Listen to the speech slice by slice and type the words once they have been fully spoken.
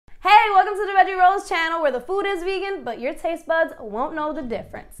Hey, welcome to the Veggie Rose channel where the food is vegan, but your taste buds won't know the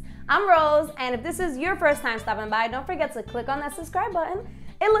difference. I'm Rose, and if this is your first time stopping by, don't forget to click on that subscribe button.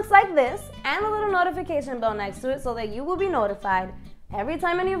 It looks like this, and a little notification bell next to it so that you will be notified every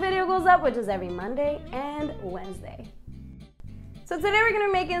time a new video goes up, which is every Monday and Wednesday. So today we're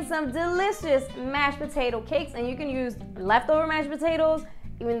gonna be making some delicious mashed potato cakes, and you can use leftover mashed potatoes,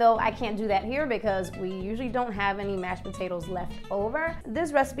 even though I can't do that here because we usually don't have any mashed potatoes left over.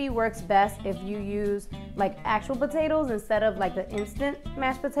 This recipe works best if you use like actual potatoes instead of like the instant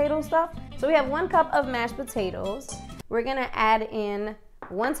mashed potato stuff. So we have 1 cup of mashed potatoes. We're gonna add in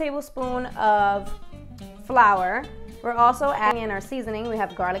 1 tablespoon of flour. We're also adding in our seasoning. We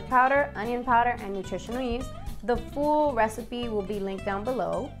have garlic powder, onion powder, and nutritional yeast. The full recipe will be linked down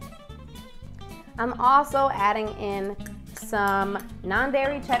below. I'm also adding in some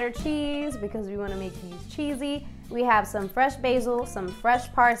non-dairy cheddar cheese because we want to make these cheesy. We have some fresh basil, some fresh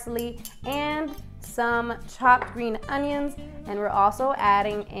parsley, and some chopped green onions. And we're also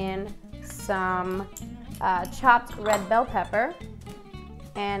adding in some chopped red bell pepper.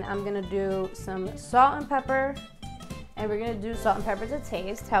 And I'm gonna do some salt and pepper. And we're gonna do salt and pepper to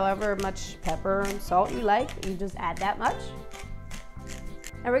taste. However much pepper and salt you like, you just add that much.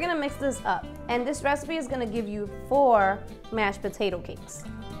 And we're gonna mix this up. And this recipe is gonna give you 4 mashed potato cakes.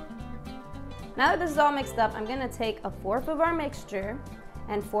 Now that this is all mixed up, I'm gonna take 1/4 of our mixture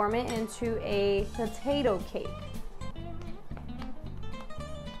and form it into a potato cake.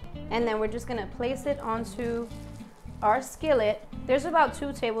 And then we're just gonna place it onto our skillet. There's about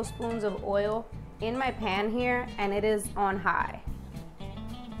 2 tablespoons of oil in my pan here, and it is on high.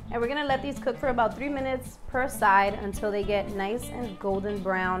 And we're gonna let these cook for about 3 minutes per side until they get nice and golden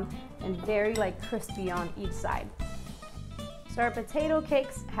brown and very crispy on each side. So our potato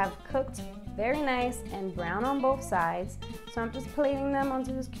cakes have cooked very nice and brown on both sides. So I'm just plating them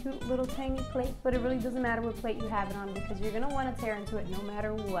onto this cute little tiny plate, but it really doesn't matter what plate you have it on because you're gonna wanna tear into it no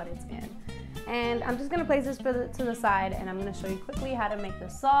matter what it's in. And I'm just gonna place this to the side, and I'm gonna show you quickly how to make the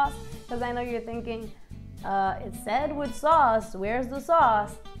sauce, because I know you're thinking, it said with sauce, where's the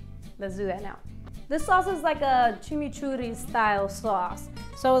sauce? Let's do that now. This sauce is like a chimichurri style sauce.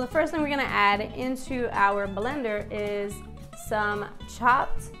 So the first thing we're gonna add into our blender is some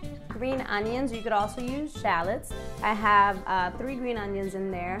chopped green onions. You could also use shallots. I have 3 green onions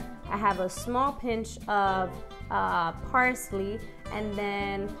in there. I have a small pinch of parsley, and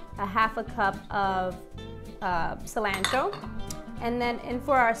then a 1/2 cup of cilantro. And then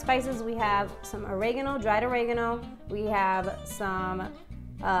for our spices, we have some oregano, dried oregano. We have some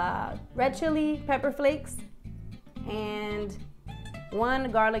red chili pepper flakes, and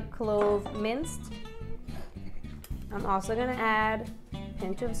 1 garlic clove minced. I'm also gonna add a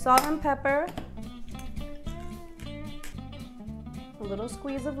pinch of salt and pepper, a little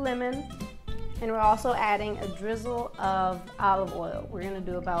squeeze of lemon, and we're also adding a drizzle of olive oil. We're gonna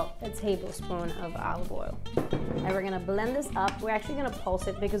do about a tablespoon of olive oil. And we're gonna blend this up. We're actually gonna pulse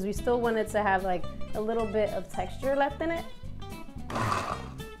it because we still want it to have a little bit of texture left in it.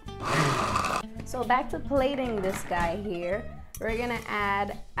 So back to plating this guy here. We're gonna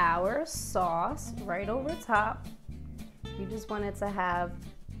add our sauce right over top. You just want it to have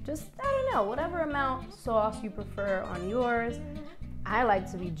I don't know, whatever amount sauce you prefer on yours. I like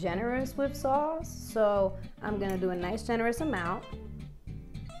to be generous with sauce, so I'm gonna do a nice generous amount.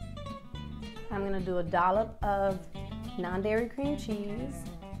 I'm gonna do a dollop of non-dairy cream cheese.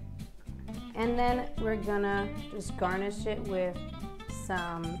 And then we're gonna just garnish it with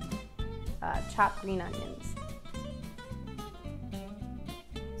some chopped green onions.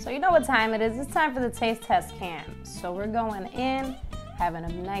 So you know what time it is. It's time for the taste test cam. So we're going in, having a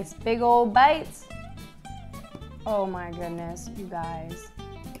nice big old bite. Oh my goodness, you guys.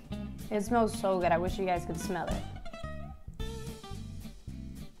 It smells so good. I wish you guys could smell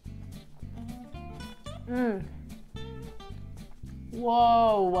it.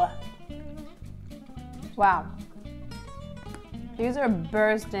 Whoa. Wow. These are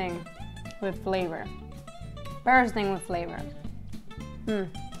bursting with flavor. Bursting with flavor.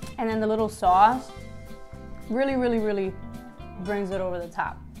 And then the little sauce really brings it over the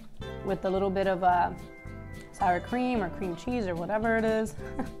top with a little bit of sour cream or cream cheese or whatever it is.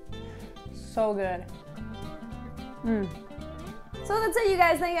 So good. So that's it, you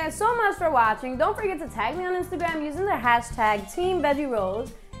guys. Thank you guys so much for watching. Don't forget to tag me on Instagram using the hashtag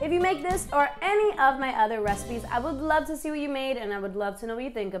 #TeamVeggieRose. If you make this or any of my other recipes, I would love to see what you made, and I would love to know what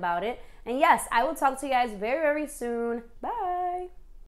you think about it. And yes, I will talk to you guys very soon. Bye.